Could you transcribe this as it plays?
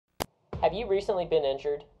Have you recently been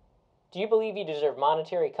injured? Do you believe you deserve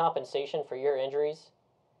monetary compensation for your injuries?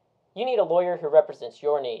 You need a lawyer who represents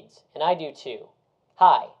your needs, and I do too.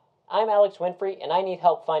 Hi, I'm Alex Winfrey, and I need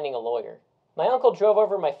help finding a lawyer. My uncle drove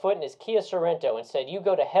over my foot in his Kia Sorrento and said, "You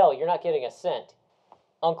go to hell, you're not getting a cent."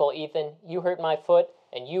 Uncle Ethan, you hurt my foot,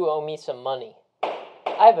 and you owe me some money.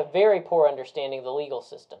 I have a very poor understanding of the legal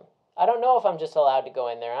system. I don't know if I'm just allowed to go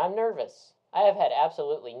in there. I'm nervous. I have had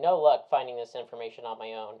absolutely no luck finding this information on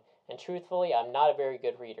my own, and truthfully, I'm not a very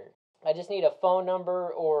good reader. I just need a phone number,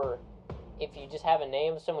 or if you just have a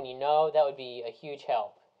name of someone you know, that would be a huge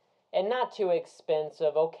help. And not too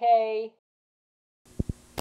expensive, okay?